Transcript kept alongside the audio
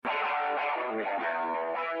Good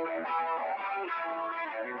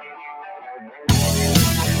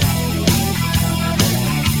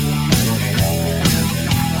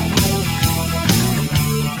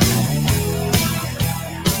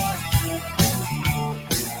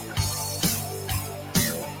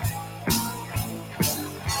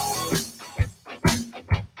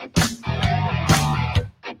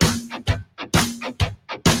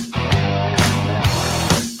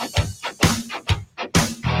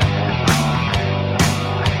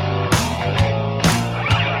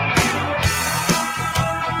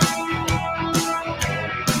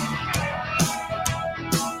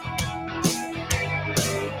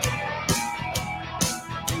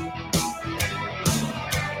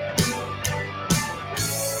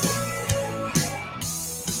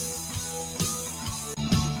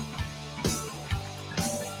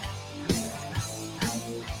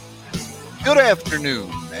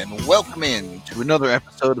afternoon, and welcome in to another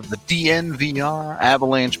episode of the DNVR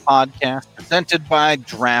Avalanche podcast presented by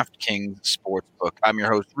DraftKings Sportsbook. I'm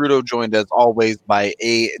your host, Rudo, joined as always by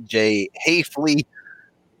AJ Hafley.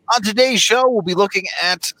 On today's show, we'll be looking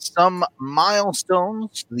at some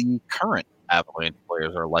milestones the current Avalanche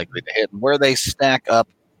players are likely to hit and where they stack up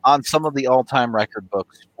on some of the all-time record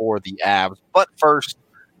books for the Avs. But first,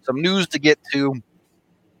 some news to get to.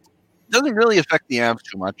 Doesn't really affect the Avs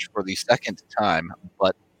too much for the second time,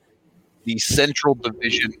 but the Central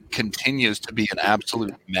Division continues to be an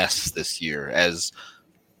absolute mess this year as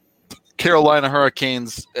Carolina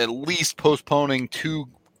Hurricanes at least postponing 2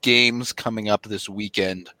 games coming up this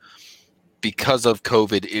weekend because of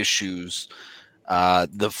COVID issues.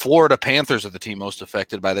 The Florida Panthers are the team most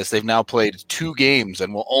affected by this. They've now played 2 games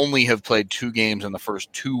and will only have played 2 games in the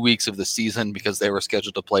first 2 weeks of the season because they were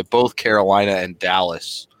scheduled to play both Carolina and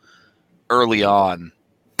Dallas early on.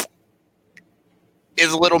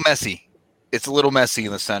 Is a little messy. It's a little messy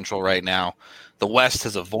in the Central right now. The West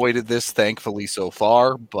has avoided this, thankfully, so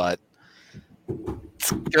far, but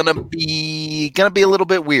it's gonna be a little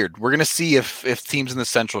bit weird. We're gonna see if teams in the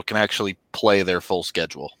Central can actually play their full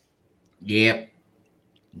schedule. Yep.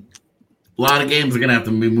 A lot of games are gonna have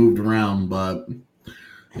to be moved around, but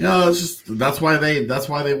it's just that's why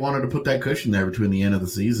they wanted to put that cushion there between the end of the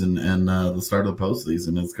season and the start of the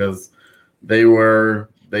postseason. Is because they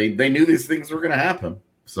knew these things were going to happen.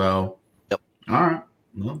 So, yep. All right.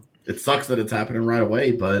 Well, it sucks that it's happening right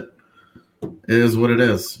away, but it is what it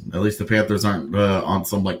is. At least the Panthers aren't on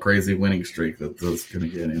some crazy winning streak that's going to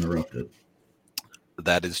get interrupted.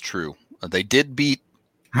 That is true. They did beat.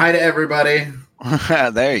 Hi to everybody.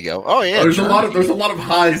 There you go. Oh yeah. There's a lot of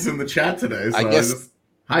highs in the chat today. So I guess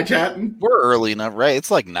hi chatting. We're early enough, right? It's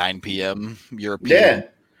like 9 p.m. European. Yeah.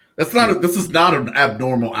 This is not an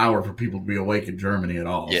abnormal hour for people to be awake in Germany at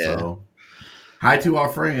all. Yeah. So, hi to our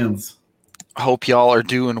friends. Hope y'all are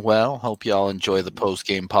doing well. Hope y'all enjoy the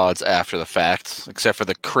post-game pods after the fact, except for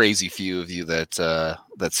the crazy few of you that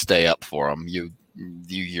stay up for them. You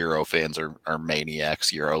Euro fans are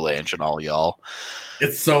maniacs, Eurolanche and all y'all.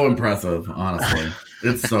 It's so impressive, honestly.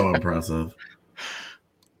 It's so impressive.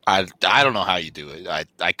 I don't know how you do it.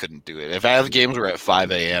 I couldn't do it. If I have games were at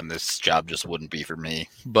 5 a.m., this job just wouldn't be for me.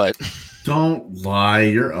 But don't lie,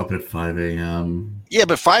 you're up at 5 a.m. Yeah,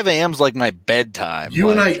 but 5 a.m. is like my bedtime. You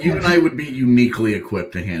and I would be uniquely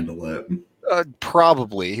equipped to handle it.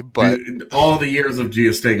 Probably, but all the years of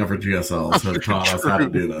staying up for GSLs have taught us how to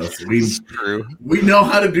do this. It's true. We know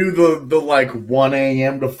how to do the 1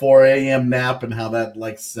 a.m. to 4 a.m. nap and how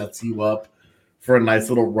that sets you up for a nice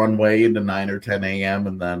little runway into 9 or 10 a.m.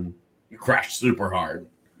 and then you crash super hard.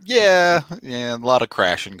 Yeah, a lot of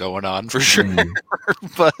crashing going on for sure.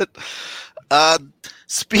 But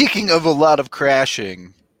speaking of a lot of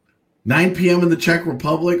crashing, 9 p.m. in the Czech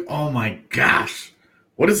Republic. Oh my gosh,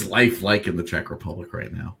 what is life like in the Czech Republic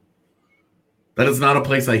right now? That is not a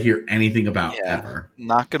place I hear anything about ever.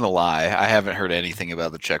 Not gonna lie, I haven't heard anything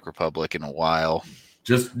about the Czech Republic in a while.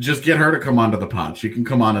 Just get her to come onto the pod. She can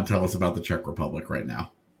come on and tell us about the Czech Republic right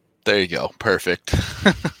now. There you go. Perfect.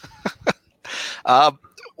 Are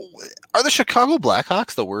the Chicago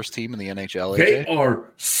Blackhawks the worst team in the NHL? They are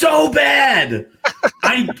so bad.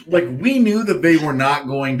 We knew that they were not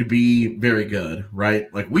going to be very good, right?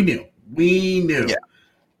 We knew. Yeah.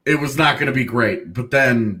 It was not going to be great. But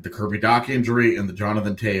then the Kirby Dach injury and the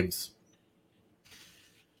Jonathan Toews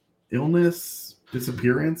illness,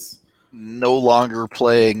 disappearance. No longer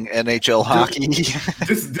playing NHL hockey.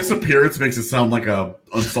 This disappearance makes it sound like a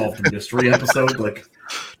unsolved mystery episode.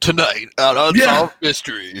 Tonight on Unsolved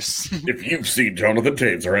Mysteries. If you've seen Jonathan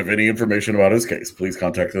Toews or have any information about his case, please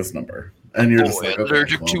contact this number. And you're Boy, just like, okay,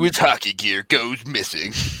 allergic well, to his hockey gear goes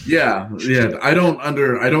missing. yeah. I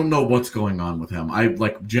don't know what's going on with him. I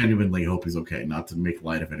genuinely hope he's okay. Not to make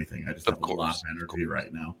light of anything. I just have a lot of energy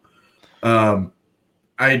right now.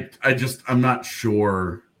 I'm not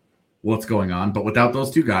sure what's going on, but without those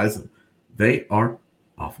two guys, they are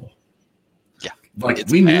awful. Yeah,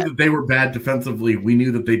 we knew that they were bad defensively. We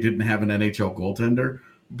knew that they didn't have an NHL goaltender,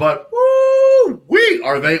 but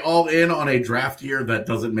are they all in on a draft year that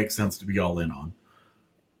doesn't make sense to be all in on?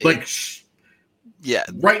 Right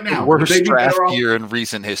now, worst draft year in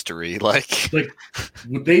recent history.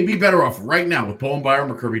 Would they be better off right now with Bowen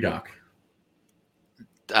Byram or Kirby Dach?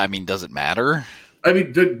 I mean, does it matter? I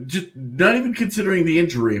mean, just not even considering the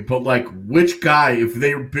injury, but which guy, if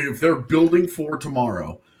they're building for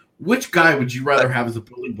tomorrow, which guy would you rather have as a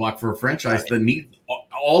building block for a franchise that needs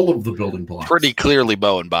all of the building blocks? Pretty clearly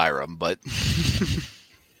Bowen Byram, but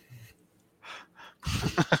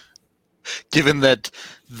given that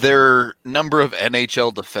their number of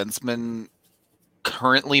NHL defensemen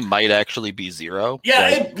currently might actually be zero.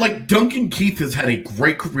 Yeah, Duncan Keith has had a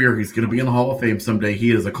great career. He's going to be in the Hall of Fame someday. He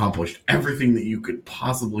has accomplished everything that you could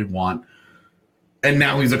possibly want. And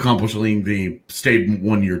now he's accomplishing stayed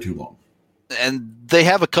 1 year too long. And they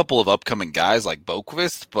have a couple of upcoming guys like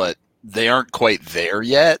Boquist, but they aren't quite there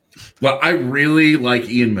yet. Well, I really like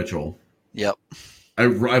Ian Mitchell. Yep.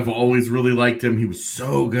 I've always really liked him. He was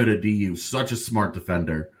so good at DU, such a smart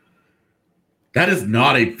defender. That is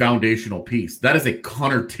not a foundational piece. That is a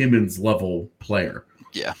Connor Timmins level player.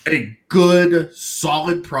 Yeah. A good,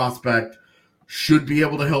 solid prospect, should be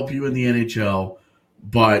able to help you in the NHL,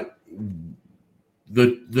 but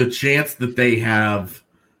the chance that they have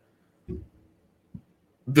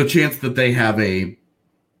a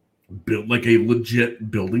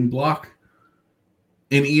legit building block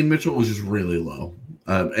in Ian Mitchell is just really low.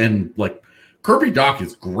 And Kirby Dach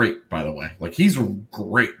is great, by the way. He's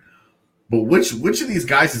great. But which of these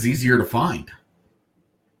guys is easier to find?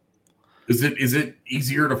 Is it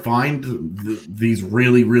easier to find these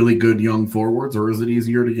really, really good young forwards, or is it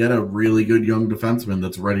easier to get a really good young defenseman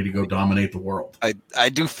that's ready to go dominate the world? I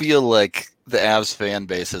do feel like the Avs fan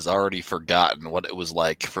base has already forgotten what it was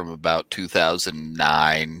like from about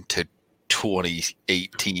 2009 to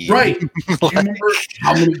 2018. Right. Do you remember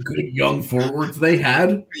how many good young forwards they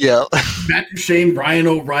had? Yeah. Matt Duchene, Ryan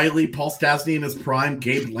O'Reilly, Paul Stastny in his prime,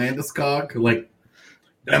 Gabe Landeskog,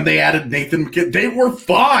 and they added Nathan McKinnon. They were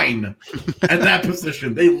fine at that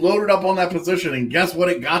position. They loaded up on that position, and guess what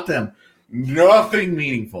it got them? Nothing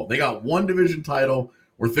meaningful. They got one division title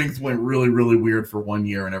where things went really, really weird for 1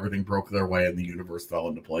 year, and everything broke their way, and the universe fell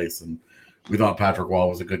into place, and we thought Patrick Wall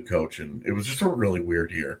was a good coach, and it was just a really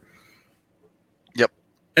weird year. Yep.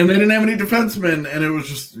 And they didn't have any defensemen, and it was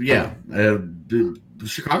just,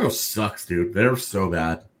 Chicago sucks, dude. They're so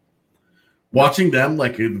bad. Watching them,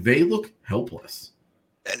 they look helpless.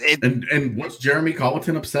 And what's Jeremy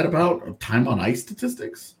Colleton upset about? Time on ice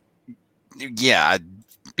statistics? Yeah,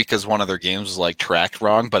 because one of their games was tracked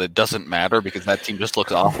wrong, but it doesn't matter because that team just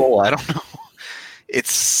looks awful. I don't know.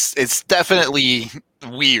 It's definitely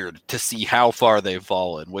weird to see how far they've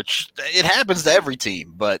fallen, which it happens to every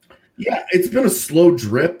team, but yeah, it's been a slow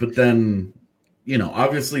drip, but then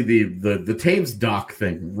obviously the Taves Doc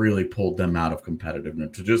thing really pulled them out of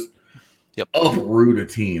competitiveness to just uproot a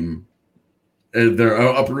team. They're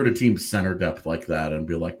uproot a team's center depth like that and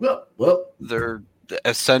be like, well, they're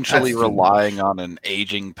essentially relying on an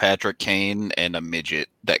aging Patrick Kane and a midget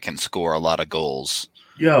that can score a lot of goals.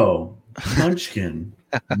 Yo, Munchkin.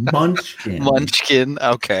 Munchkin,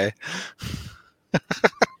 okay.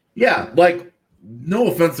 Yeah, no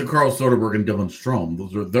offense to Carl Soderberg and Dylan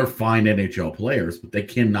Strome. They're fine NHL players, but they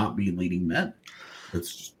cannot be leading men.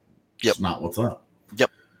 It's just not what's up. Yep.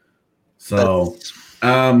 So,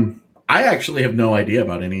 I actually have no idea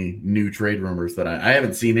about any new trade rumors that I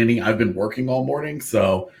haven't seen any. I've been working all morning,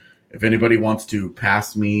 so if anybody wants to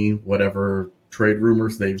pass me whatever trade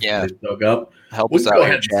rumors they've dug up, help us out. Go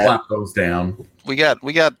ahead and slap those down. We got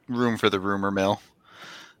room for the rumor mill.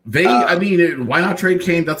 Why not trade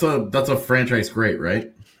Kane? That's a franchise great,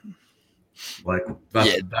 right?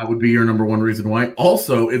 That would be your number one reason why.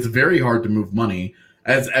 Also, it's very hard to move money,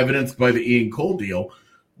 as evidenced by the Ian Cole deal.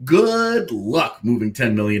 Good luck moving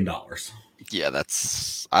 $10 million. Yeah,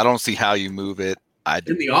 I don't see how you move it.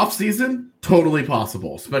 In the offseason, totally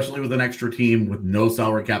possible, especially with an extra team with no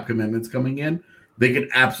salary cap commitments coming in. They could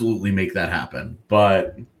absolutely make that happen.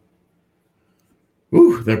 But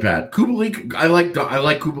they're bad. Kubalik, I like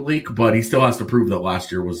Kubalik, but he still has to prove that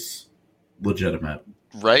last year was legitimate.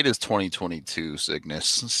 Right is 2022 Cygnus,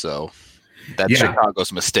 so That's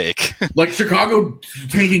Chicago's mistake. Like Chicago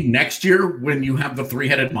taking next year when you have the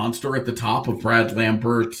three-headed monster at the top of Brad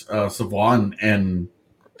Lambert, Savon, and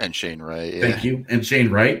Shane Wright. Yeah. Thank you. And Shane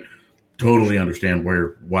Wright. Totally understand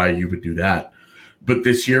why you would do that. But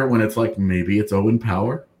this year when it's like maybe it's Owen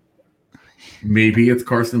Power, maybe it's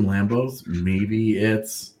Carson Lambos, maybe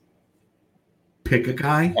it's pick a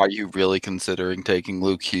guy. Are you really considering taking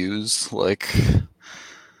Luke Hughes? Like,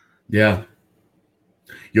 yeah.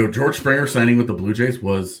 Yo, George Springer signing with the Blue Jays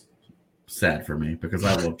was sad for me because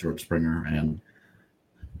I love George Springer and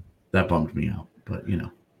that bummed me out. But, you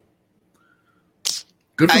know,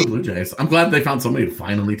 good for the Blue Jays. I'm glad they found somebody to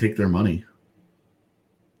finally take their money.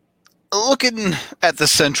 Looking at the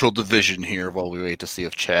Central Division here while we wait to see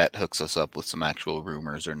if chat hooks us up with some actual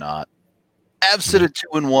rumors or not. Avs sit at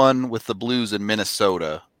 2-1 with the Blues in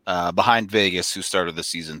Minnesota behind Vegas, who started the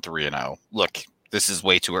season 3-0. Look, this is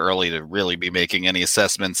way too early to really be making any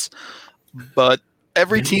assessments, but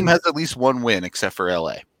every team has at least one win except for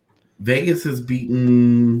LA. Vegas has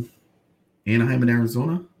beaten Anaheim and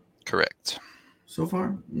Arizona? Correct. So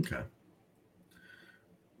far?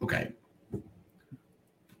 Okay.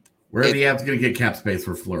 Where are the Avs going to get cap space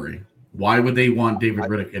for Fleury? Why would they want David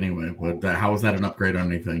Riddick anyway? How is that an upgrade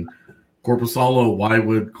on anything? Corpusalo, why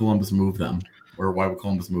would Columbus move them? Or why would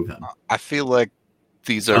Columbus move him? I feel like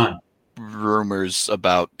these are rumors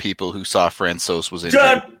about people who saw Francouz was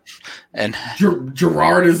injured. And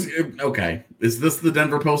Gerard is okay. Is this the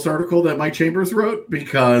Denver Post article that Mike Chambers wrote?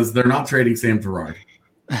 Because they're not trading Sam Gerard.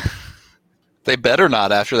 They better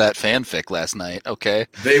not after that fanfic last night. Okay,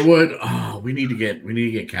 they would. Oh, we need to get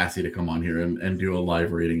Cassie to come on here and do a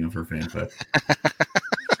live reading of her fanfic.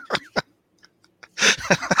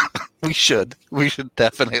 We should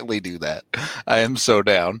definitely do that. I am so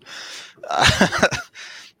down.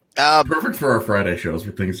 Perfect for our Friday shows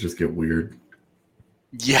where things just get weird.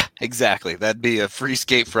 Yeah, exactly. That'd be a free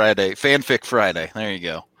skate Friday, fanfic Friday. There you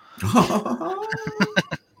go.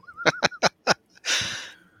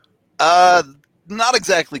 Not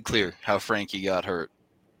exactly clear how Frankie got hurt,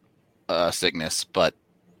 sickness, but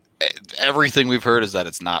everything we've heard is that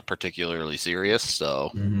it's not particularly serious.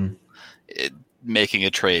 So making a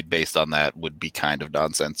trade based on that would be kind of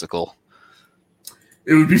nonsensical.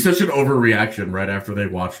 It would be such an overreaction right after they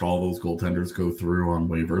watched all those goaltenders go through on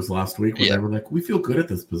waivers last week where they were like, we feel good at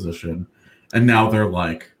this position. And now they're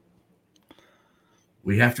like,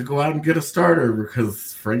 we have to go out and get a starter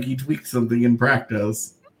because Frankie tweaked something in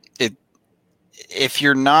practice. If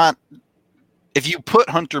you put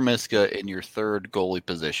Hunter Miska in your third goalie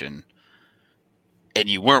position and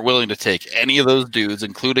you weren't willing to take any of those dudes,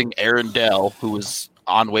 including Aaron Dell, who was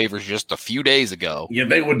on waivers just a few days ago. Yeah,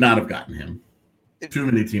 they would not have gotten him. Too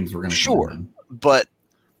many teams were going to sure, him. But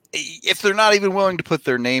if they're not even willing to put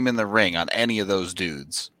their name in the ring on any of those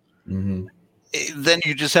dudes, then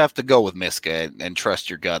you just have to go with Miska and trust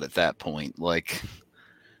your gut at that point. Like,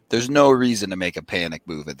 there's no reason to make a panic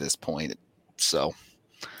move at this point. So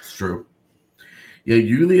it's true. Yeah,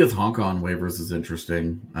 Julius Honka on waivers is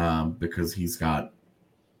interesting because he's got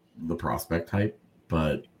the prospect type,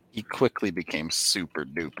 but he quickly became super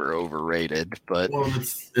duper overrated. But well,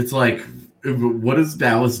 it's like, what is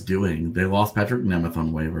Dallas doing? They lost Patrick Nemeth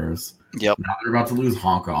on waivers. Yep. Now they're about to lose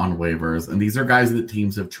Honka on waivers, and these are guys that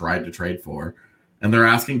teams have tried to trade for, and their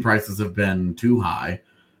asking prices have been too high.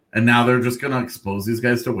 And now they're just going to expose these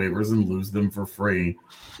guys to waivers and lose them for free.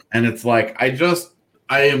 And it's like, I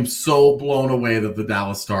am so blown away that the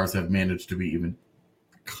Dallas Stars have managed to be even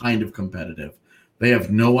kind of competitive. They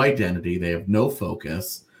have no identity. They have no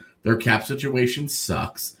focus. Their cap situation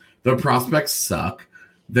sucks. Their prospects suck.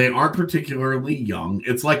 They aren't particularly young.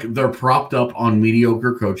 It's like they're propped up on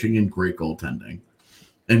mediocre coaching and great goaltending.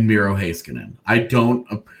 And Miro Heiskanen.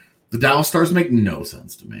 The Dallas Stars make no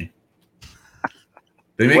sense to me.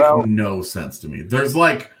 They make no sense to me. There's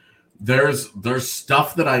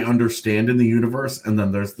stuff that I understand in the universe, and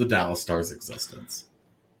then there's the Dallas Stars' existence.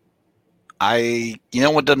 You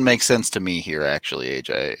know what doesn't make sense to me here, actually,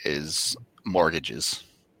 AJ, is mortgages.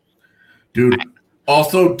 Dude,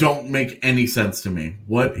 also don't make any sense to me.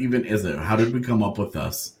 What even is it? How did we come up with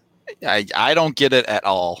this? I don't get it at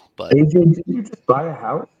all. But AJ, did you just buy a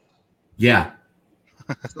house? Yeah.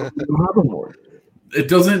 So you don't have a mortgage. It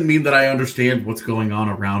doesn't mean that I understand what's going on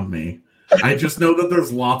around me. I just know that there's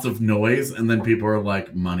lots of noise, and then people are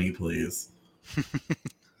like, money, please.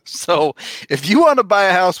 So if you want to buy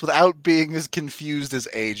a house without being as confused as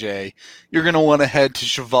AJ, you're going to want to head to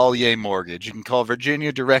Chevalier Mortgage. You can call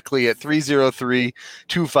Virginia directly at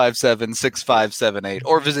 303-257-6578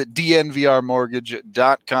 or visit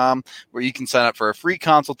dnvrmortgage.com where you can sign up for a free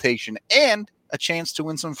consultation and a chance to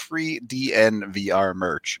win some free DNVR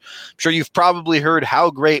merch. I'm sure you've probably heard how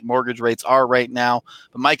great mortgage rates are right now,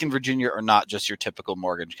 but Mike and Virginia are not just your typical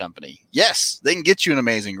mortgage company. Yes, they can get you an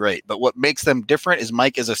amazing rate, but what makes them different is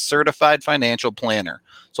Mike is a certified financial planner.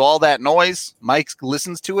 So all that noise, Mike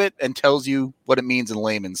listens to it and tells you what it means in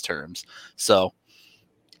layman's terms. So,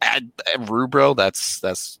 Rubro,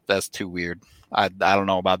 that's too weird. I don't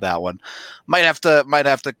know about that one. Might have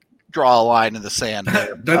to draw a line in the sand.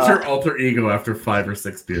 That's your alter ego after 5 or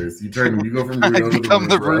 6 beers. You go from Rudo to become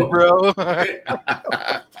the Rubro.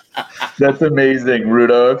 That's amazing,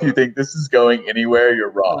 Rudo. If you think this is going anywhere,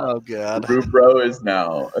 you're wrong. Oh god, Rubro is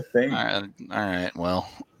now a thing. All right. Well,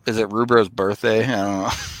 is it Rubro's birthday?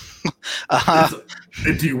 I don't know.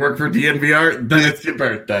 Do you work for DNVR? Then it's your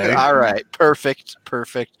birthday. All right, perfect.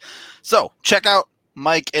 So check out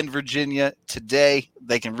Mike and Virginia today.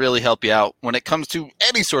 They can really help you out when it comes to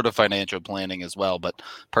any sort of financial planning as well, but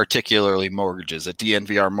particularly mortgages at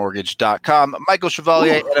dnvrmortgage.com. Michael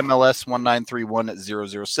Chevalier, NMLS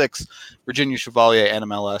 1931006. Virginia Chevalier,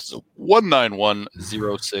 NMLS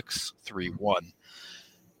 1910631.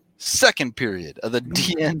 Second period of the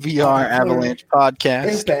DNVR Avalanche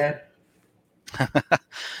podcast.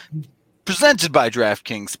 Presented by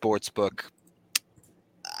DraftKings Sportsbook.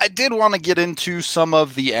 I did want to get into some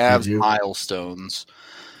of the Avs milestones.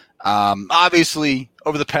 Obviously,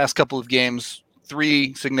 over the past couple of games,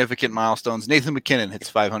 3 significant milestones. Nathan Mackinnon hits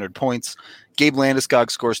 500 points. Gabe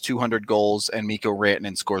Landeskog scores 200 goals, and Mikko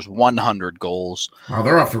Rantanen scores 100 goals. Wow,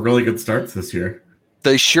 they're off to really good starts this year.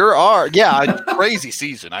 They sure are. Yeah, crazy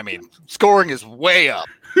season. I mean, scoring is way up.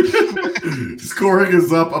 Scoring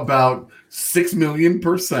is up about 6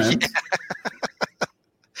 million%.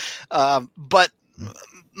 But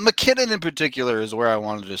McKinnon in particular is where I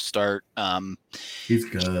wanted to start. He's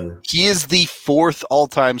good. He is the 4th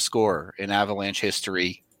all-time scorer in Avalanche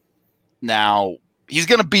history. Now, he's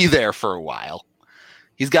going to be there for a while.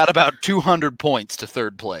 He's got about 200 points to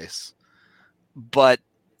 3rd place. But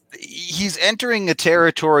he's entering a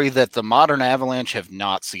territory that the modern Avalanche have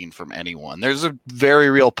not seen from anyone. There's a very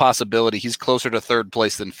real possibility he's closer to 3rd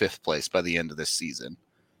place than 5th place by the end of this season.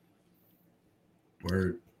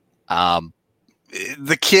 Word.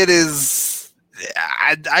 The kid is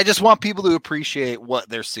I just want people to appreciate what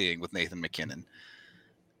they're seeing with Nathan MacKinnon,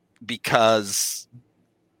 because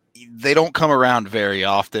they don't come around very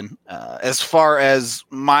often. As far as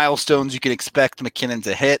milestones you can expect MacKinnon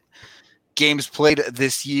to hit, games played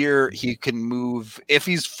this year, he can move, if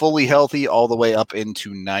he's fully healthy, all the way up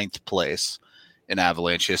into 9th place in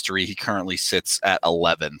Avalanche history. He currently sits at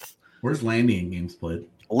 11th. Where's Landy in games played?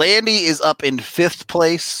 Landy is up in 5th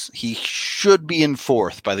place. He should be in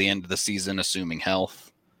 4th by the end of the season, assuming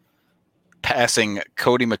health. Passing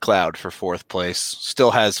Cody McLeod for 4th place.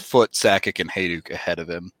 Still has Foote, Sakic, and Hayduk ahead of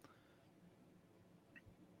him.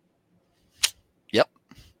 Yep.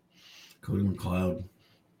 Cody McLeod.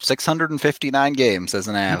 659 games as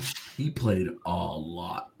an Av. He played a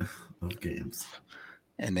lot of games.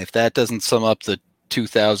 And if that doesn't sum up the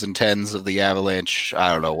 2010s of the Avalanche,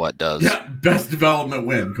 I don't know what does. Yeah, best development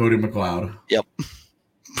win, Cody McLeod. Yep,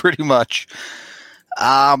 pretty much.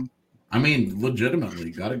 I mean,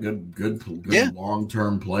 legitimately got a good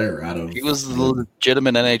long-term player out of. He was a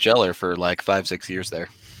legitimate NHLer for like 5-6 years there.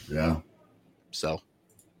 Yeah. So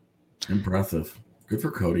impressive. Good for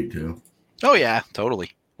Cody too. Oh yeah,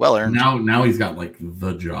 totally. Well earned. Now he's got like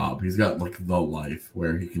the job. He's got like the life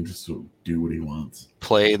where he can just sort of do what he wants.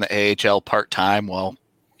 Play in the AHL part-time while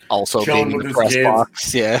also Chilling being in with the his press kids,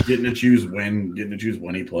 box. Yeah. Getting to choose when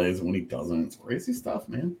he plays and when he doesn't. It's crazy stuff,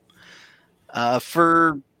 man.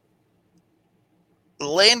 For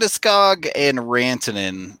Landeskog and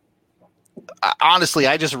Rantanen, honestly,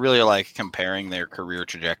 I just really like comparing their career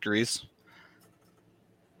trajectories.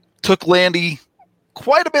 Took Landy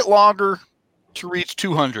quite a bit longer to reach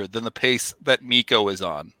 200 than the pace that Mikko is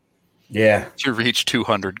on. Yeah. To reach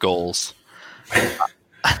 200 goals.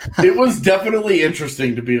 It was definitely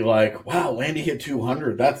interesting to be like, wow, Landy hit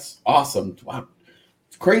 200. That's awesome. Wow.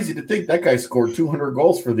 It's crazy to think that guy scored 200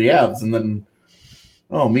 goals for the Avs, and then,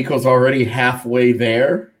 oh, Mikko's already halfway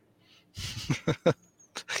there.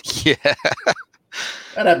 Yeah.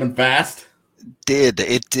 That happened fast.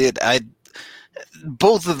 It did.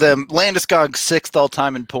 Both of them, Landeskog 6th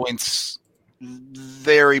all-time in points,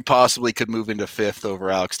 very possibly could move into 5th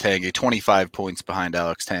over Alex Tanguay, 25 points behind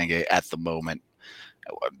Alex Tanguay at the moment.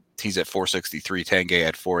 He's at 463, Tanguay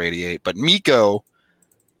at 488. But Mikko,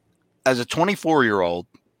 as a 24-year-old,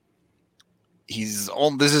 this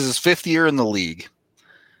is his 5th year in the league,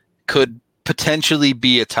 could potentially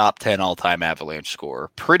be a top 10 all-time Avalanche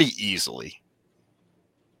scorer pretty easily.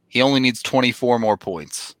 He only needs 24 more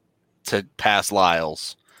points. to pass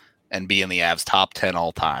Lyles and be in the Avs top 10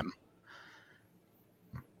 all time.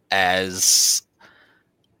 As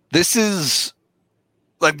this is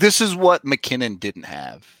what Mackinnon didn't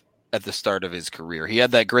have at the start of his career. He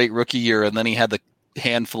had that great rookie year, and then he had the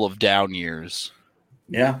handful of down years.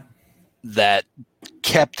 Yeah. That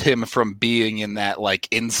kept him from being in that like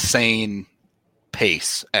insane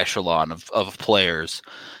pace echelon of players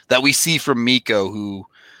that we see from Mikko, who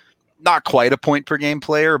not quite a point per game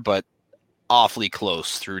player, but awfully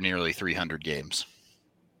close through nearly 300 games.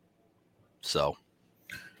 So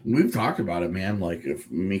we've talked about it, man. Like if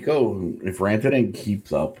Rantanen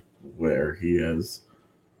keeps up where he is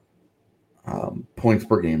points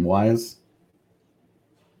per game wise,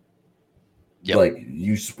 like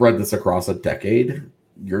you spread this across a decade,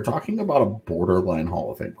 you're talking about a borderline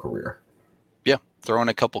Hall of Fame career. Yeah, throw in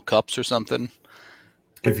a couple cups or something.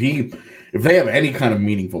 If they have any kind of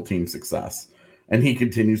meaningful team success and he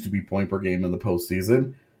continues to be point per game in the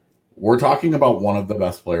postseason, we're talking about one of the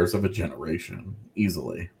best players of a generation,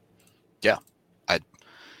 easily. Yeah.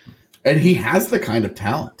 And he has the kind of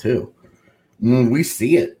talent, too. We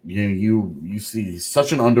see it. You see he's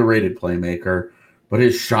such an underrated playmaker, but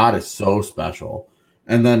his shot is so special.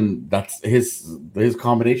 And then that's his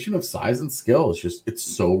combination of size and skill is just, it's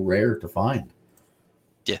so rare to find.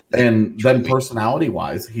 Yeah. And then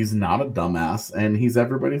personality-wise, he's not a dumbass, and he's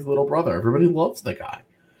everybody's little brother. Everybody loves the guy.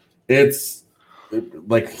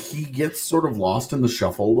 Like he gets sort of lost in the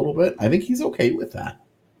shuffle a little bit. I think he's okay with that.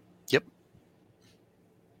 Yep.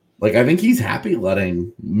 Like I think he's happy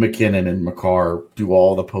letting McKinnon and Makar do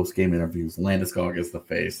all the post-game interviews. Landeskog is the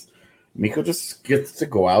face. Mikko just gets to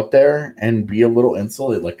go out there and be a little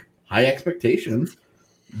insular, like high expectations,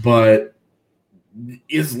 but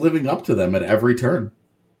is living up to them at every turn.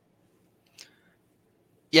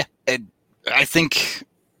 Yeah, and I think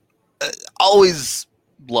always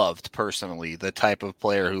loved personally the type of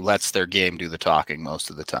player who lets their game do the talking most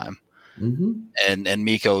of the time. Mm-hmm. And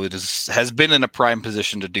Mikko has been in a prime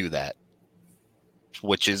position to do that,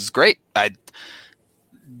 which is great.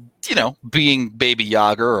 Being Baby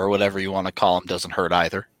Yager or whatever you want to call him doesn't hurt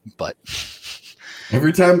either. But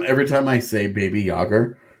every time I say Baby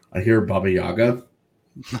Yager, I hear Baba Yaga,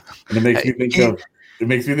 and it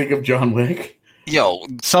makes me think of John Wick.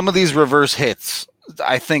 Some of these reverse hits,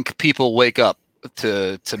 I think people wake up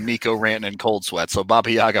to Mikko ranting in cold sweat, so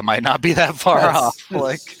Baba Yaga might not be that far off.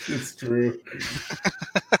 It's true.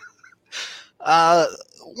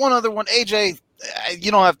 One other one, AJ. You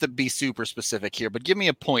don't have to be super specific here, but give me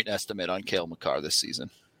a point estimate on Cale Makar this season.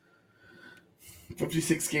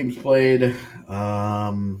 56 games played.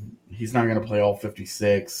 He's not going to play all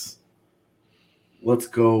 56. Let's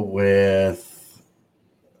go with.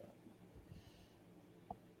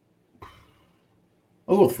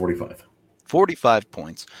 I'll go with 45. 45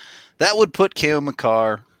 points. That would put Cale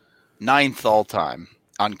Makar 9th all time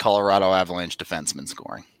on Colorado Avalanche defenseman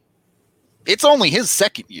scoring. It's only his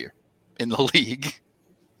second year in the league.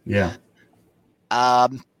 Yeah.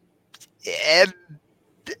 And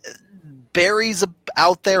Barry's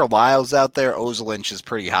out there, Lyle's out there, Ozolinsh is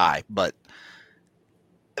pretty high, but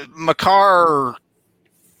Makar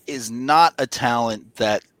is not a talent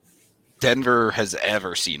that Denver has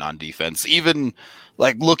ever seen on defense. Even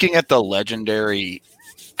like looking at the legendary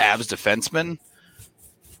Avs defensemen,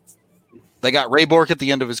 they got Ray Bourque at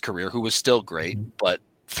the end of his career, who was still great, but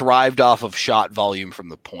thrived off of shot volume from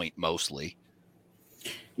the point mostly.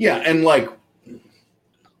 Yeah, and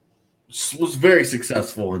was very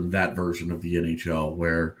successful in that version of the NHL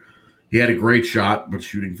where he had a great shot, but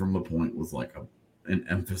shooting from the point was like an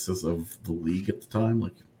emphasis of the league at the time.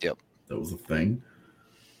 That was a thing.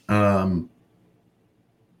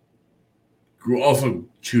 Also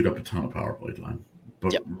chewed up a ton of power play time,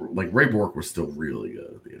 but Ray Bourque was still really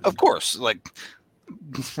good at the end. Of course,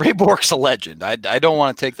 Ray Bourque's a legend. I don't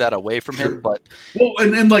want to take that away from him, but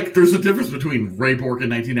there's a difference between Ray Bourque in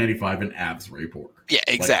 1995 and Avs Ray Bourque. Yeah,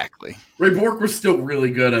 exactly. Ray Bourque was still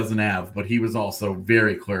really good as an Av, but he was also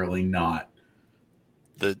very clearly not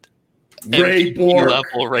the Ray Bourque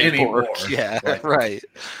level Ray anymore. Bourque. Yeah, right.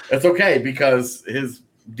 It's okay because his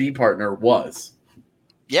D partner was.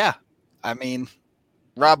 Yeah, I mean,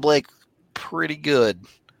 Rob Blake, pretty good.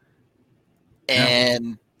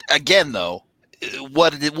 And again, though,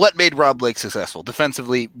 what made Rob Blake successful?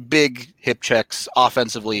 Defensively, big hip checks.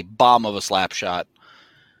 Offensively, bomb of a slap shot.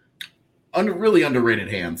 Really underrated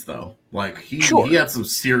hands, though. He had some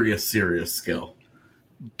serious skill.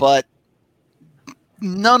 But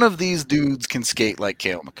none of these dudes can skate like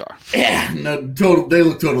Cale Makar. Yeah, no, they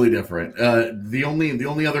look totally different. The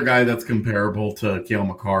only other guy that's comparable to Cale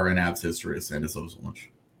Makar in Avs history is Sandis Ozolinsh.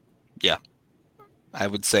 Yeah. I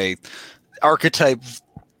would say archetype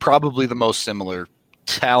probably the most similar.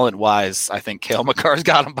 Talent-wise, I think Cale Makar's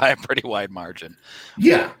got him by a pretty wide margin.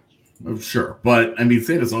 Yeah, sure. But, I mean,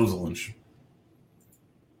 Sandis Ozolinsh,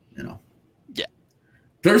 Yeah.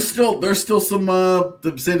 There's still some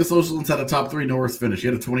the Sandis Ozolinsh had a top 3 Norris finish. He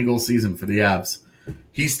had a 20-goal season for the Avs.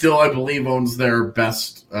 He still, I believe, owns their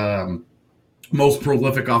best, most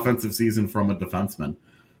prolific offensive season from a defenseman.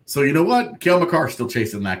 So, you know what? Cale Makar's still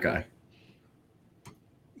chasing that guy.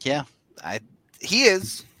 Yeah, he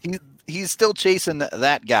is. He's still chasing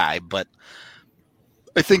that guy, but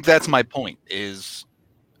I think that's my point, is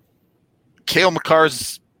Cale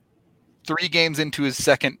Makar's 3 games into his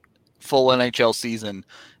second full NHL season,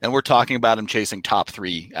 and we're talking about him chasing top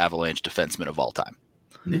 3 Avalanche defensemen of all time.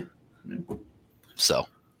 Yeah. So,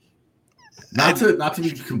 not to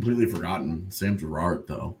be completely forgotten, Sam Girard,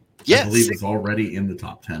 though. Yes. I believe is already in the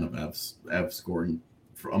top 10 of Avs scoring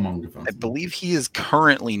among defensemen. I believe he is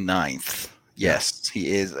currently 9th. Yes, he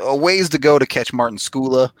is. A ways to go to catch Martin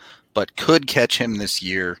Skula, but could catch him this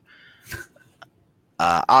year.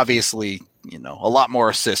 Obviously, a lot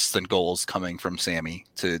more assists than goals coming from Sammy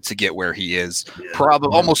to get where he is. Yeah.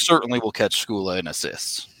 Probably, almost certainly will catch Skula in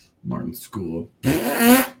assists. Martin Skula.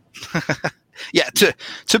 Yeah,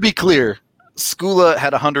 to be clear, Skula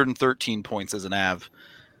had 113 points as an Av.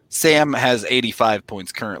 Sam has 85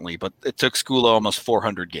 points currently, but it took Skula almost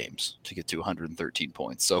 400 games to get to 113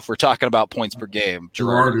 points. So if we're talking about points per game,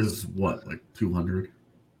 Girard is what, like 200?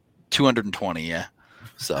 220, yeah.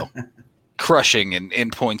 So crushing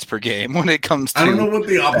in points per game when it comes to. I don't know what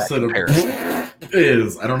the opposite of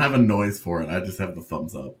is. I don't have a noise for it. I just have the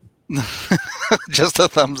thumbs up. Just a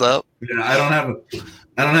thumbs up. Yeah, I don't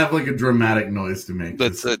have like a dramatic noise to make.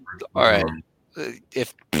 That's it. All right.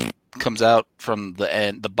 If comes out from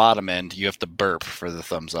the bottom end, you have to burp for the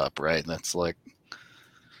thumbs up, right? That's like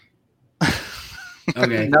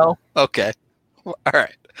okay. No? Okay. All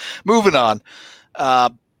right. Moving on.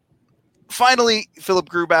 Finally, Philip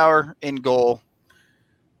Grubauer in goal.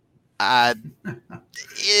 It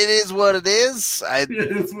is what it is. It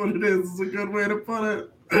is what it is. It's a good way to put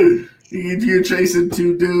it. You're chasing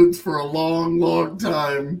 2 dudes for a long, long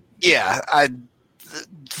time. Yeah,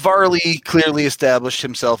 Varley clearly established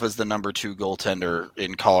himself as the number 2 goaltender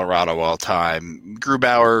in Colorado all time.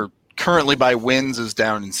 Grubauer, currently by wins, is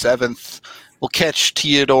down in 7th. We'll catch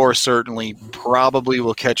Theodore, certainly. Probably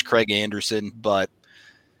will catch Craig Anderson, but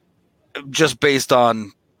just based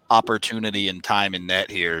on opportunity and time in net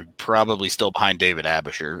here, probably still behind David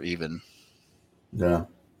Abisher even. Yeah.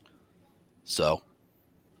 So,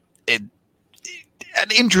 an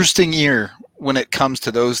interesting year when it comes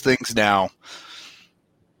to those things now.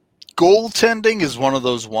 Goaltending is one of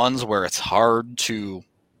those ones where it's hard to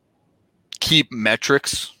keep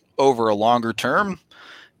metrics over a longer term,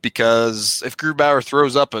 because if Grubauer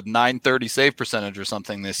throws up a .930 save percentage or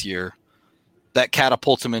something this year, that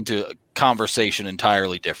catapults him into a conversation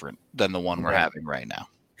entirely different than the one we're having right now.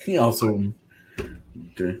 He also,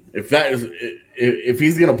 if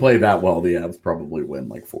he's going to play that well, the Avs probably win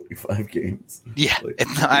like 45 games. Yeah,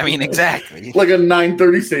 I mean, exactly. Like a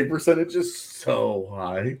 .930 save percentage is so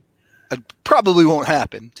high. It probably won't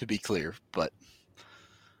happen, to be clear, but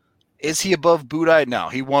is he above Budaj? No,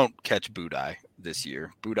 he won't catch Budaj this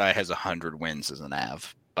year. Budaj has 100 wins as an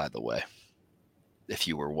Av, by the way, if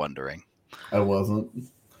you were wondering. I wasn't.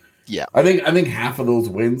 Yeah. I think half of those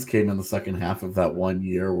wins came in the second half of that one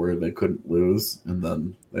year where they couldn't lose, and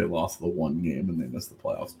then they lost the one game and they missed the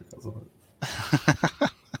playoffs because of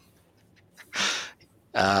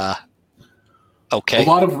it. Okay. A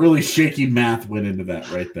lot of really shaky math went into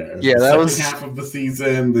that right there. Yeah, that was half of the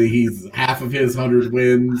season. He's half of his 100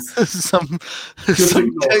 wins. some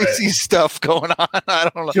dicey stuff going on. I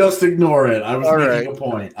don't know. Just ignore it. I was making a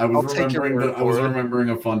point. I was remembering remembering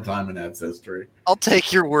a fun time in Avs history. I'll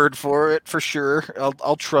take your word for it for sure.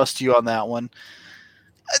 I'll trust you on that one.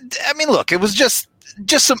 I mean, look, it was just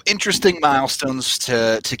some interesting milestones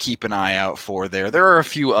to keep an eye out for there. There are a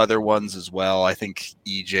few other ones as well. I think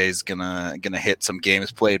EJ's gonna hit some games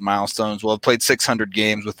played milestones. Well, I've played 600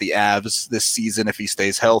 games with the Avs this season if he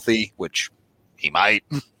stays healthy, which he might.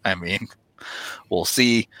 I mean, we'll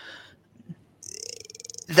see.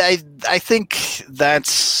 I think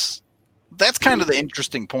that's kind of the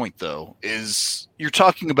interesting point, though, is you're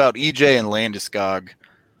talking about EJ and Landeskog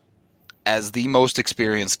as the most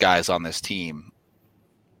experienced guys on this team.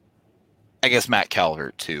 I guess Matt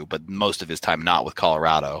Calvert too, but most of his time not with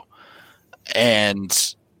Colorado.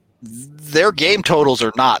 And their game totals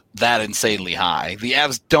are not that insanely high. The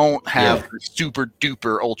Avs don't have super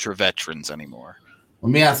duper ultra veterans anymore.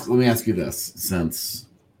 Let me ask you this, since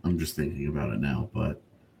I'm just thinking about it now, but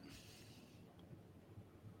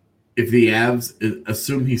If the Avs,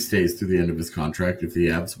 assume he stays through the end of his contract, if the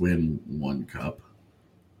Avs win one cup,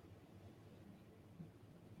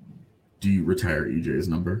 do you retire EJ's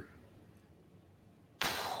number?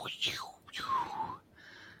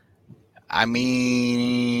 I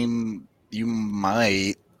mean, you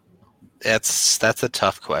might. That's a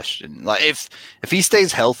tough question. Like if he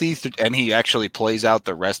stays healthy and he actually plays out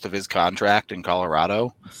the rest of his contract in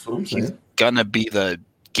Colorado, he's gonna be the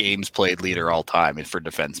games played leader all time for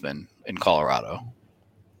defensemen in Colorado.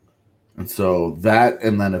 And so that,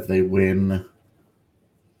 and then if they win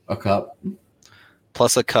a cup,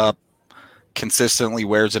 plus a cup, consistently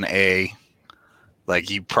wears an A.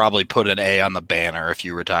 Like you probably put an A on the banner if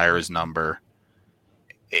you retire his number.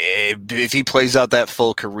 If he plays out that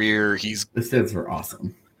full career, it stands for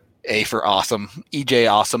awesome. A for awesome. EJ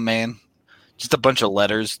Awesome Man. Just a bunch of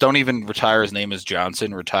letters. Don't even retire his name as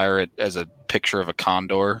Johnson. Retire it as a picture of a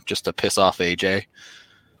condor just to piss off AJ.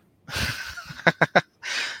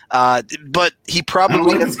 But he probably I don't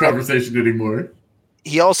like this conversation anymore.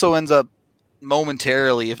 He also ends up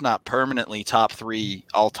momentarily, if not permanently, top 3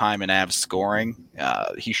 all-time in Avs scoring.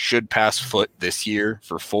 He should pass Foot this year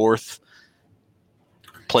for 4th.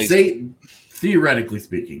 Theoretically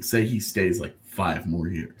speaking, say he stays like 5 more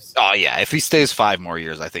years. Oh yeah, if he stays 5 more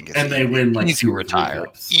years, I think it's they win like easy retire.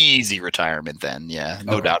 Easy retirement then, yeah,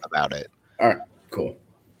 no doubt about it. All right, cool.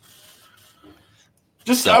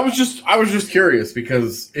 I was just curious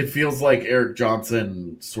because it feels like Erik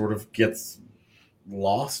Johnson sort of gets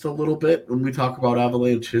lost a little bit when we talk about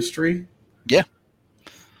Avalanche history. Yeah.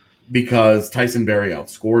 Because Tyson Barrie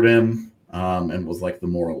outscored him and was like the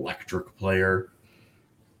more electric player.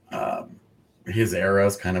 His era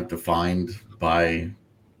is kind of defined by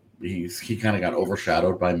he kind of got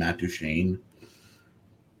overshadowed by Matt Duchene.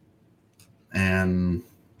 And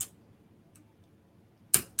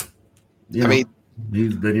I mean,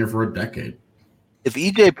 he's been here for a decade. If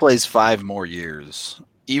EJ plays 5 more years,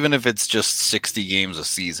 even if it's just 60 games a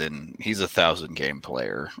season, he's a 1,000-game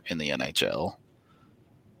player in the NHL.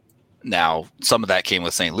 Now, some of that came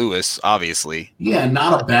with St. Louis, obviously. Yeah,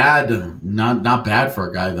 not bad for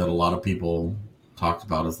a guy that a lot of people talked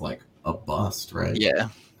about as like a bust, right? Yeah,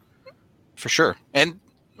 for sure. And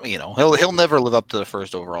he'll never live up to the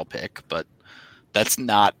first overall pick, but that's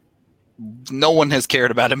not. No one has cared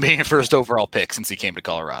about him being a first overall pick since he came to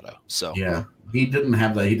Colorado. So yeah, he didn't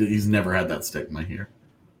have that. He's never had that stigma here.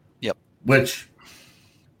 Yep. Which,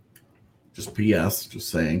 just P.S. Just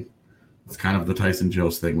saying. It's kind of the Tyson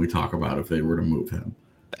Jost thing we talk about. If they were to move him,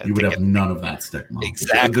 he would have none of that stigma.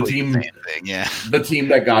 Exactly. The team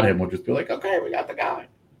that got him would just be like, okay, we got the guy.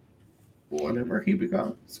 Whatever he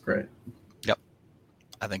becomes, great. Yep.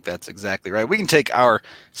 I think that's exactly right. We can take our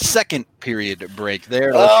second period break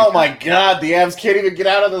there. Oh my God, the Avs can't even get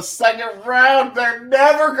out of the second round. They're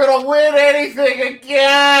never gonna win anything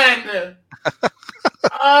again.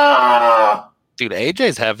 Dude,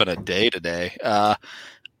 AJ's having a day today.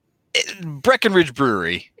 Breckenridge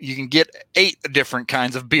Brewery. You can get 8 different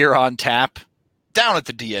kinds of beer on tap down at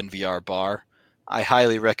the DNVR bar. I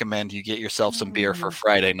highly recommend you get yourself some beer for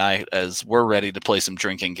Friday night as we're ready to play some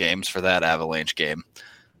drinking games for that Avalanche game.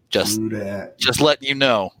 Just letting you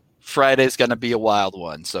know, Friday's going to be a wild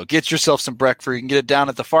one. So get yourself some Breck Free. You can get it down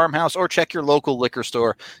at the farmhouse or check your local liquor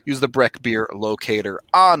store. Use the Breck Beer Locator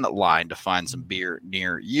online to find some beer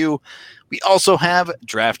near you. We also have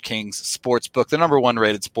DraftKings Sportsbook, the #1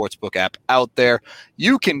 rated sportsbook app out there.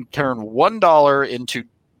 You can turn $1 into.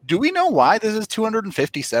 Do we know why this is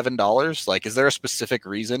 $257? Like, is there a specific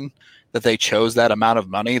reason that they chose that amount of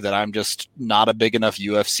money that I'm just not a big enough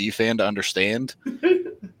UFC fan to understand?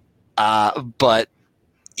 But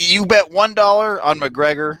you bet $1 on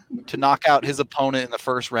McGregor to knock out his opponent in the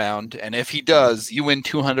first round, and if he does, you win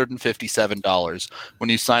 $257 when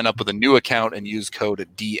you sign up with a new account and use code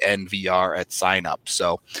DNVR at sign up.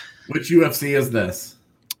 So, which UFC is this?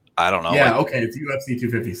 I don't know. Yeah, okay, it's UFC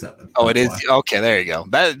 257. Oh, it is? Okay, there you go.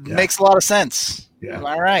 That makes a lot of sense. Yeah.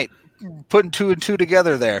 All right. Putting 2 and 2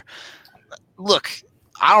 together there. Look,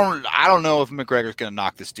 I don't know if McGregor's going to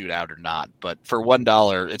knock this dude out or not, but for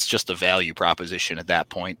 $1, it's just a value proposition at that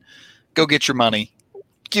point. Go get your money.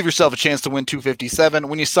 Give yourself a chance to win $257.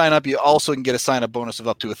 When you sign up, you also can get a sign-up bonus of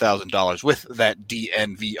up to $1,000 with that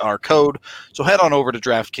DNVR code. So head on over to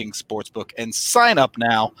DraftKings Sportsbook and sign up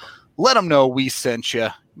now. Let them know we sent you.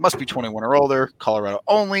 Must be 21 or older. Colorado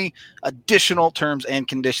only. Additional terms and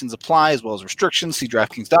conditions apply, as well as restrictions. See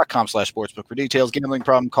DraftKings.com/sportsbook for details. Gambling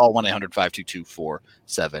problem? Call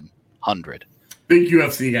 1-800-522-4700. Big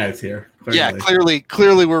UFC guys here. Clearly. Yeah,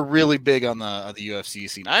 clearly we're really big on the UFC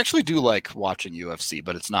scene. I actually do like watching UFC,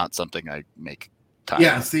 but it's not something I make time.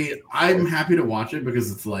 Yeah, see, I'm happy to watch it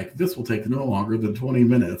because it's like, this will take no longer than 20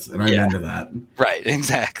 minutes, and I'm into that. Right,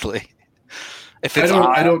 exactly. If I it's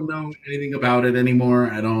don't know anything about it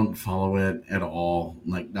anymore. I don't follow it at all,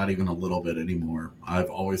 like not even a little bit anymore. I've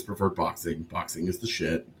always preferred boxing. Boxing is the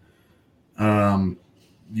shit.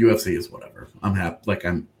 UFC is whatever. I'm happy. Like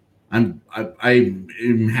I'm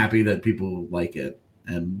happy that people like it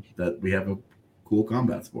and that we have a cool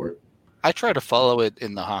combat sport. I try to follow it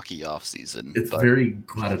in the hockey off season. It's very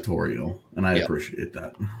gladiatorial, and I appreciate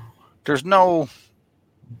that. There's no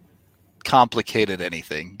complicated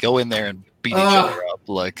anything. Go in there and beat each other up.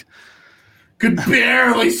 Like, could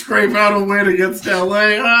barely scrape out a win against LA.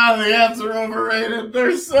 The Avs are overrated.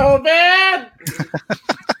 They're so bad.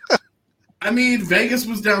 I mean, Vegas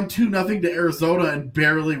was down 2-0 to Arizona and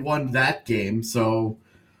barely won that game, so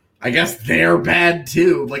I guess they're bad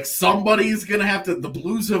too. Like, somebody's going to have to... The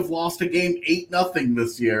Blues have lost a game 8-0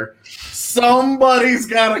 this year. Somebody's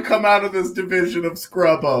got to come out of this division of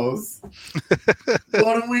scrubbos.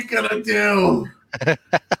 What are we going to do?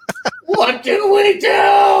 What do we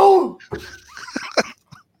do?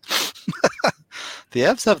 The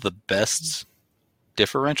Avs have the best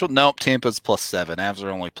differential. Nope, Tampa's +7. Avs are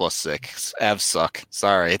only +6. Avs suck.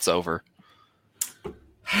 Sorry, it's over.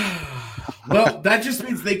 Well, that just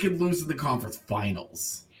means they can lose in the conference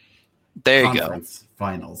finals. There you go.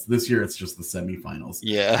 Finals. This year it's just the semifinals.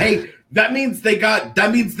 Yeah. Hey, that means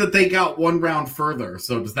that they got one round further.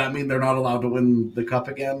 So does that mean they're not allowed to win the cup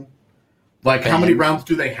again? Like, how many rounds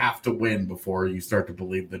do they have to win before you start to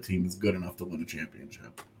believe the team is good enough to win a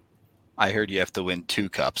championship? I heard you have to win 2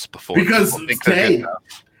 cups before. Because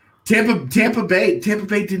Tampa Bay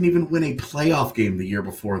didn't even win a playoff game the year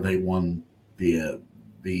before they won the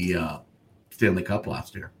Stanley Cup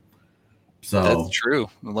last year. So that's true.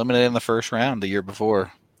 Eliminated in the first round the year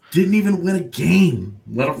before. Didn't even win a game,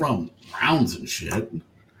 let alone rounds and shit.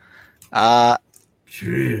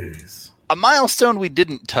 Jeez. A milestone we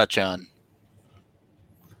didn't touch on.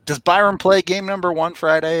 Does Byron play game number 1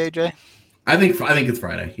 Friday, AJ? I think it's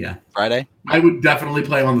Friday, yeah. Friday? I would definitely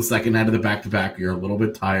play him on the second night of the back-to-back. You're a little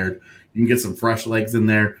bit tired. You can get some fresh legs in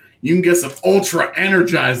there. You can get some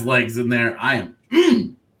ultra-energized legs in there.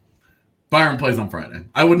 Byron plays on Friday.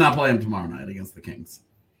 I would not play him tomorrow night against the Kings.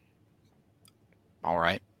 All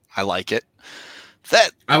right. I like it.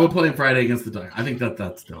 I would play him Friday against the Ducks. I think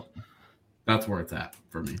that's dope. That's where it's at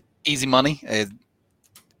for me. Easy money.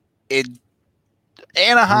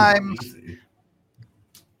 Anaheim,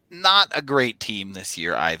 not a great team this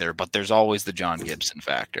year either, but there's always the John Gibson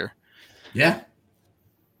factor. Yeah.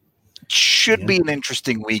 Should be an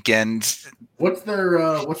interesting weekend. What's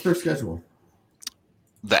their schedule?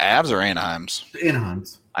 The Avs or Anaheim's? The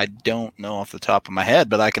Anaheim's. I don't know off the top of my head,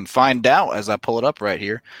 but I can find out as I pull it up right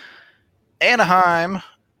here. Anaheim.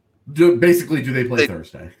 Do they play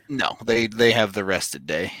Thursday? No, they have the rested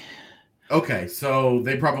day. Okay, so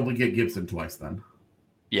they probably get Gibson twice then.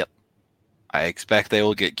 Yep. I expect they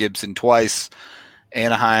will get Gibson twice.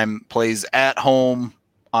 Anaheim plays at home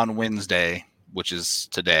on Wednesday, which is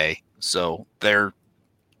today. So they're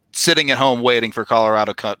sitting at home waiting for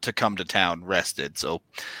Colorado to come to town rested. So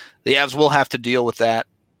the Avs will have to deal with that.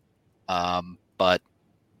 But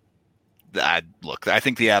I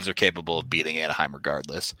think the Avs are capable of beating Anaheim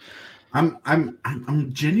regardless.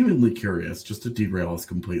 I'm genuinely curious, just to derail us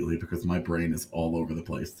completely because my brain is all over the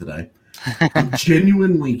place today. I'm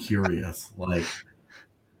genuinely curious. Like,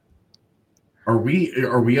 are we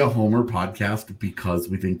a homer podcast because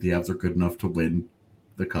we think the Avs are good enough to win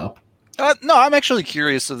the cup? No, I'm actually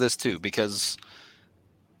curious of this too, because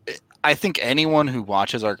I think anyone who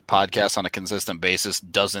watches our podcast on a consistent basis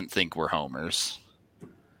doesn't think we're homers.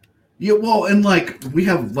 Yeah, well, and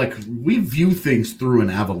we view things through an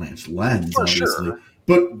Avalanche lens, for obviously, sure.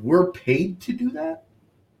 But we're paid to do that.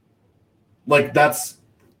 Like, that's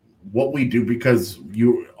what we do because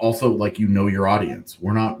you also your audience.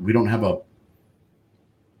 We don't have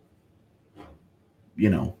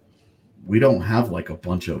we don't have like a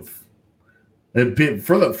bunch of.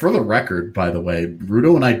 For the record, by the way,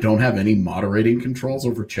 Rudo and I don't have any moderating controls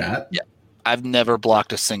over chat. Yeah. I've never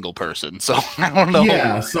blocked a single person, so I don't know.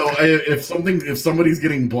 Yeah, so if somebody's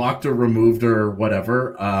getting blocked or removed or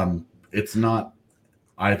whatever, it's not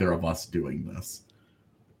either of us doing this.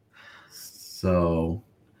 So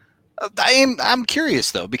I'm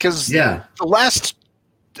curious though, because the last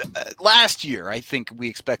year I think we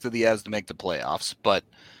expected the Avs to make the playoffs, but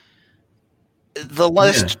the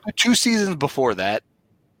last 2 seasons before that,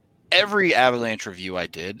 every Avalanche review I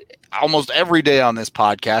did, almost every day on this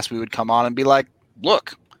podcast, we would come on and be like,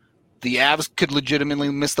 look, the Avs could legitimately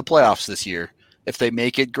miss the playoffs this year. If they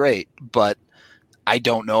make it, great. But I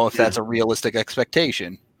don't know if that's a realistic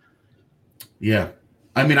expectation. Yeah.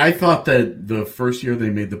 I mean, I thought that the first year they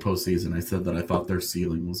made the postseason, I said that I thought their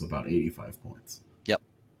ceiling was about 85 points. Yep.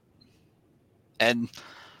 And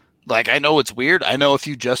like, I know it's weird. I know if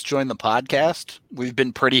you just joined the podcast, we've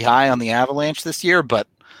been pretty high on the Avalanche this year, but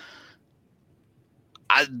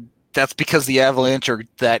that's because the Avalanche are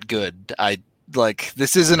that good.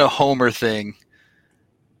 This isn't a homer thing.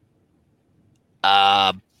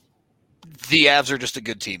 The Avs are just a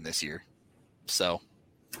good team this year. So.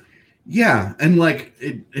 Yeah, and like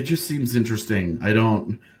it just seems interesting.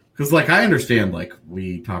 Because like I understand, like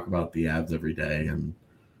we talk about the Avs every day, and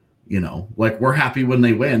like we're happy when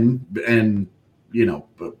they win, and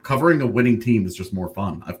but covering a winning team is just more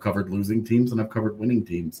fun. I've covered losing teams and I've covered winning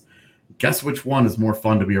teams. Guess which one is more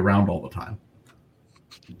fun to be around all the time?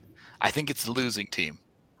 I think it's the losing team.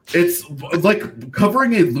 It's like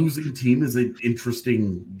covering a losing team is an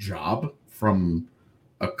interesting job from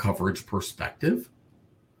a coverage perspective.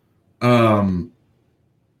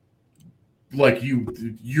 Like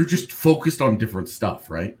you're just focused on different stuff,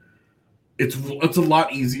 right? It's a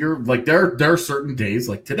lot easier. Like there are certain days,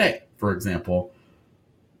 like today, for example,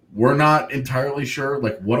 we're not entirely sure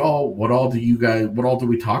like what all do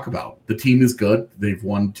we talk about? The team is good. They've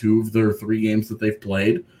won 2 of their 3 games that they've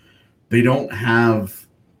played. They don't have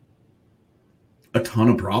a ton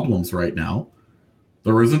of problems right now.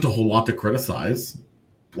 There isn't a whole lot to criticize.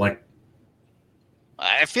 Like,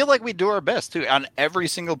 I feel like we do our best too on every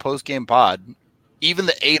single post-game pod. Even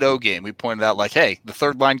the 8-0 game, we pointed out like, hey, the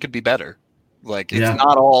third line could be better. Like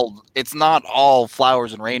it's not all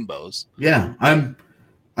flowers and rainbows. Yeah, I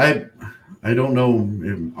don't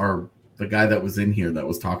know the guy that was in here that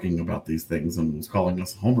was talking about these things and was calling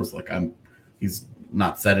us homers. Like he's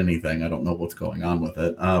not said anything. I don't know what's going on with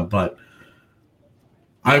it. But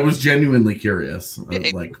I was genuinely curious.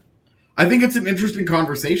 Like, I think it's an interesting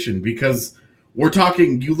conversation because we're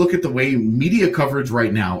talking, you look at the way media coverage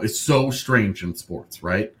right now is so strange in sports,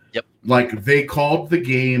 right? Yep. Like they called the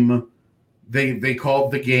game, they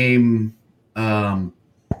called the game from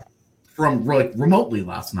like remotely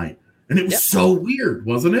last night. And it was so weird,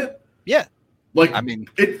 wasn't it? Yeah. Like, I mean,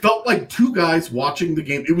 it felt like 2 guys watching the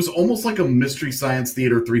game. It was almost like a Mystery Science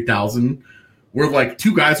Theater 3000 where like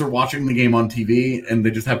 2 guys are watching the game on TV and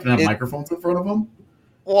they just happen to have microphones in front of them.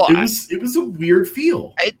 Well, it was a weird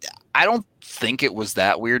feel. I don't think it was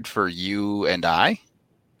that weird for you and I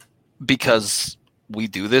because we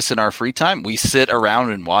do this in our free time. We sit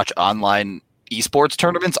around and watch online esports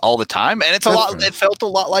tournaments all the time, and it felt a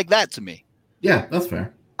lot like that to me. Yeah, that's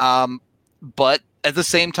fair. But at the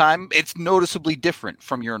same time, it's noticeably different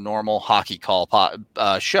from your normal hockey call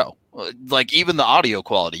show. Like even the audio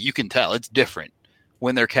quality, you can tell it's different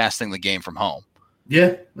when they're casting the game from home.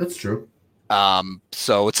 Yeah, that's true.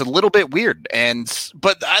 So it's a little bit weird,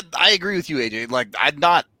 but I agree with you, AJ. Like I'm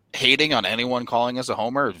not hating on anyone calling us a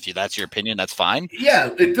homer. If that's your opinion, that's fine. Yeah,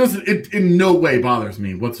 it doesn't. It in no way bothers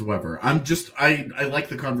me whatsoever. I like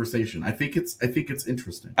the conversation. I think it's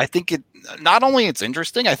interesting. I think it not only it's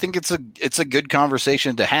interesting. I think it's a good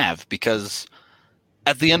conversation to have because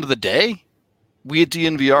at the end of the day, we at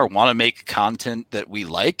DNVR want to make content that we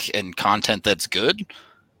like and content that's good.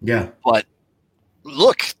 Yeah, but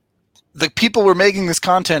look. The people we're making this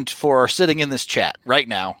content for are sitting in this chat right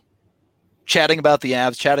now, chatting about the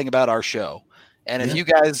Avs, chatting about our show. And if you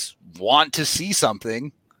guys want to see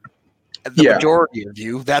something, the majority of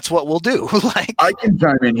you, that's what we'll do. Like I can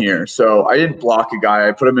chime in here. So I didn't block a guy.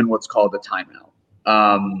 I put him in what's called a timeout.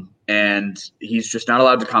 And he's just not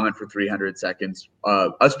allowed to comment for 300 seconds.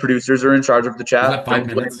 Us producers are in charge of the chat. Is that 5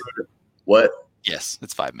 minutes? What? Yes,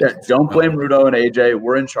 it's 5 minutes. Yeah, don't blame Rudo and AJ.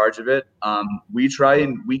 We're in charge of it. We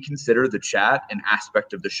consider the chat an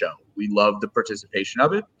aspect of the show. We love the participation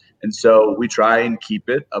of it. And so we try and keep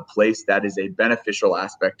it a place that is a beneficial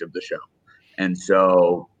aspect of the show. And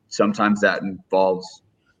so sometimes that involves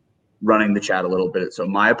running the chat a little bit. So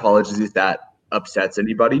my apologies if that upsets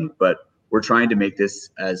anybody, but we're trying to make this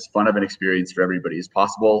as fun of an experience for everybody as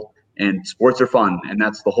possible. And sports are fun. And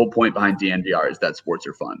that's the whole point behind DNVR is that sports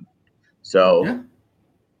are fun. So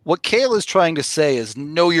what Kale is trying to say is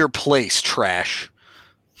know your place, trash.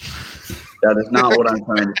 That is not what I'm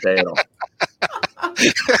trying to say at all.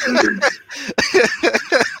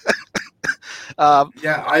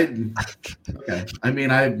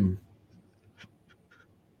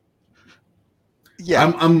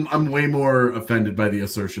 I'm way more offended by the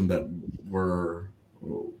assertion that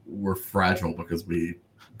we're fragile because we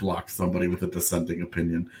blocked somebody with a dissenting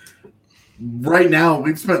opinion. Right now,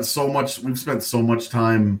 we've spent so much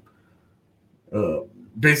time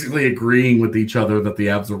basically agreeing with each other that the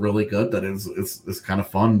Avs are really good that it's kind of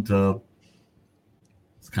fun to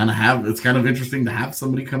kind of interesting to have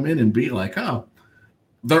somebody come in and be like, oh,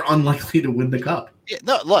 they're unlikely to win the cup. Yeah,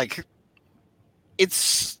 no, like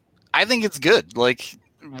I think it's good. Like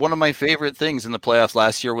one of my favorite things in the playoffs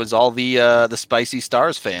last year was all the Spicy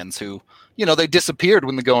Stars fans who, they disappeared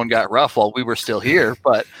when the going got rough while we were still here.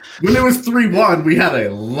 But when it was 3-1, we had a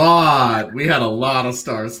lot of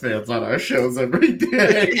Stars fans on our shows every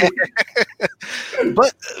day.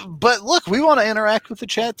 but look, we want to interact with the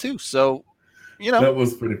chat too. So, that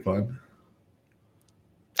was pretty fun.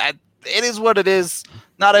 It is what it is.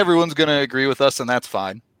 Not everyone's going to agree with us, and that's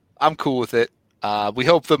fine. I'm cool with it. We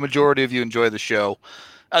hope the majority of you enjoy the show.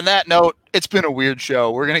 On that note, it's been a weird show.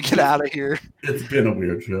 We're going to get out of here. It's been a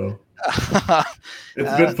weird show.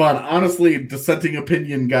 It's been fun. Honestly, dissenting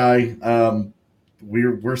opinion guy,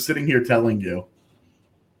 we're sitting here telling you.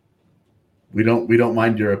 We don't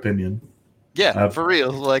mind your opinion. Yeah, for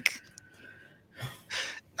real. Like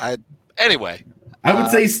anyway. I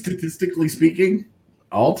would say statistically speaking,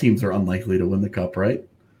 all teams are unlikely to win the cup, right?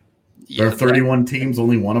 Yeah, there are 31 teams,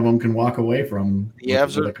 only one of them can walk away from the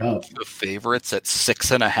Avs the cup. The favorites at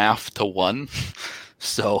 6.5 to 1.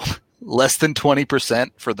 So less than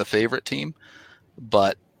 20% for the favorite team.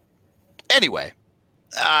 But anyway,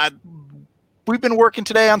 we've been working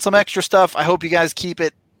today on some extra stuff. I hope you guys keep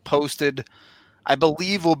it posted. I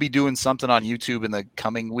believe we'll be doing something on YouTube in the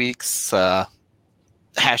coming weeks.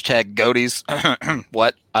 Hashtag Goaties.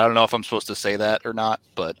 What? I don't know if I'm supposed to say that or not,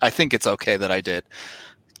 but I think it's okay that I did.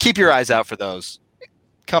 Keep your eyes out for those.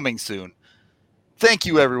 Coming soon. Thank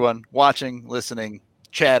you, everyone, watching, listening,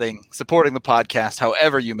 chatting, supporting the podcast,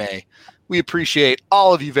 however you may. We appreciate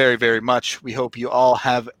all of you very, very much. We hope you all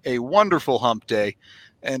have a wonderful hump day,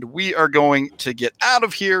 and we are going to get out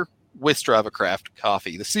of here with Strava Craft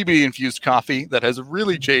coffee, the CBD-infused coffee that has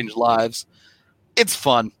really changed lives. It's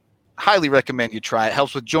fun. Highly recommend you try it.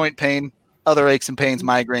 Helps with joint pain, other aches and pains,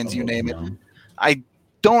 migraines, you name it. I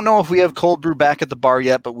don't know if we have cold brew back at the bar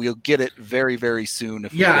yet, but we'll get it very, very soon.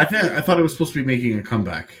 I thought it was supposed to be making a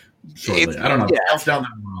comeback shortly. I don't know. Yeah. Down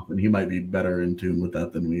there more often. He might be better in tune with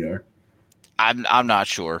that than we are. I'm not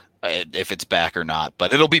sure if it's back or not,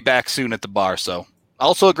 but it'll be back soon at the bar. So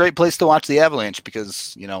also a great place to watch the Avalanche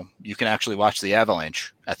because, you can actually watch the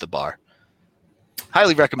Avalanche at the bar.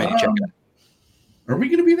 Highly recommend you check it out. Are we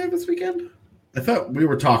going to be there this weekend? I thought we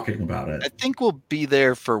were talking about it. I think we'll be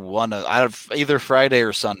there for one out of either Friday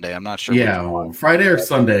or Sunday. I'm not sure. Yeah, Friday or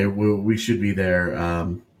Sunday, we should be there.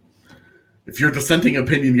 If you're a dissenting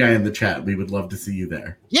opinion guy in the chat, we would love to see you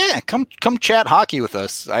there. Yeah, come chat hockey with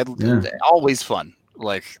us. Always fun.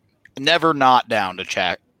 Like, never not down to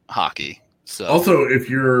chat hockey. So also, if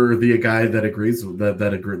you're the guy that agrees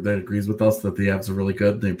that agrees with us that the Avs are really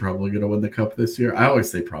good, they're probably going to win the cup this year. I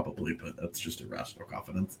always say probably, but that's just irrational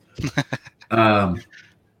confidence.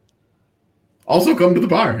 Also, come to the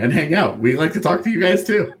bar and hang out. We like to talk to you guys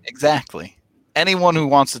too. Exactly. Anyone who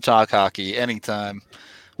wants to talk hockey anytime.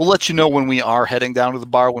 We'll let you know when we are heading down to the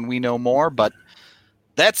bar when we know more. But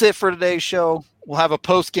that's it for today's show. We'll have a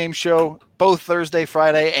post-game show both Thursday,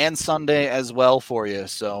 Friday, and Sunday as well for you.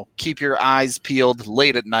 So keep your eyes peeled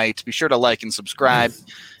late at night. Be sure to like and subscribe.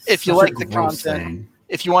 If you like the content,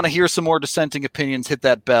 if you want to hear some more dissenting opinions, hit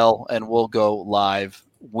that bell and we'll go live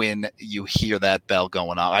when you hear that bell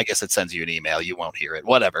going on. I guess it sends you an email. You won't hear it.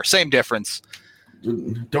 Whatever. Same difference.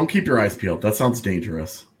 Don't keep your eyes peeled. That sounds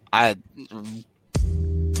dangerous.